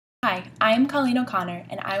Hi, I am Colleen O'Connor,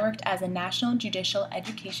 and I worked as a National Judicial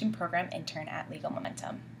Education Program intern at Legal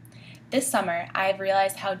Momentum. This summer, I have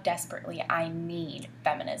realized how desperately I need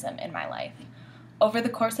feminism in my life. Over the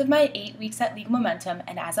course of my 8 weeks at Legal Momentum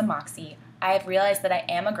and as a Moxie, I have realized that I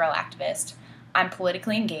am a girl activist, I'm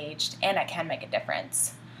politically engaged, and I can make a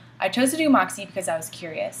difference. I chose to do Moxie because I was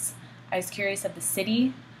curious. I was curious of the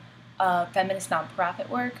city, of feminist nonprofit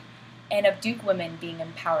work, and of Duke women being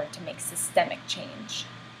empowered to make systemic change.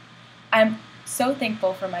 I'm so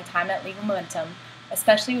thankful for my time at Legal Momentum,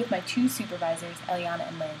 especially with my two supervisors, Eliana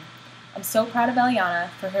and Lynn. I'm so proud of Eliana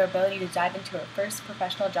for her ability to dive into her first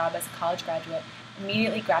professional job as a college graduate,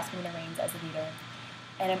 immediately grasping the reins as a leader.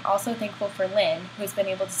 And I'm also thankful for Lynn, who has been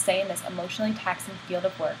able to stay in this emotionally taxing field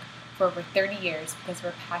of work for over 30 years because of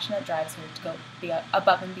her passionate drives her to go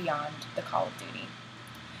above and beyond the call of duty.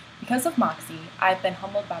 Because of Moxie, I've been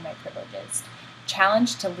humbled by my privileges,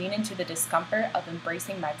 challenged to lean into the discomfort of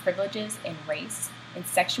embracing my privileges in race, in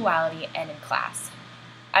sexuality, and in class.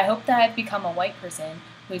 I hope that I've become a white person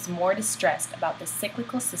who is more distressed about the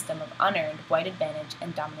cyclical system of unearned white advantage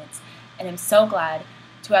and dominance, and am so glad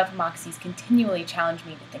to have Moxies continually challenge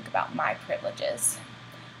me to think about my privileges.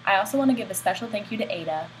 I also want to give a special thank you to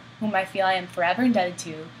Ada, whom I feel I am forever indebted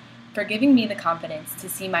to, for giving me the confidence to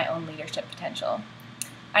see my own leadership potential.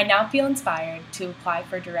 I now feel inspired to apply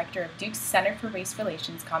for Director of Duke's Center for Race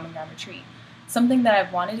Relations Common Ground Retreat, something that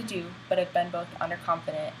I've wanted to do but have been both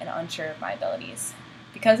underconfident and unsure of my abilities.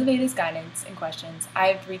 Because of Ada's guidance and questions, I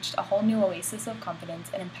have reached a whole new oasis of confidence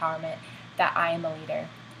and empowerment that I am a leader.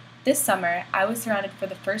 This summer, I was surrounded for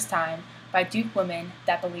the first time by Duke women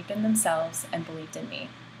that believed in themselves and believed in me.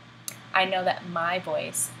 I know that my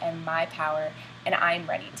voice and my power, and I am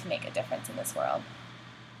ready to make a difference in this world.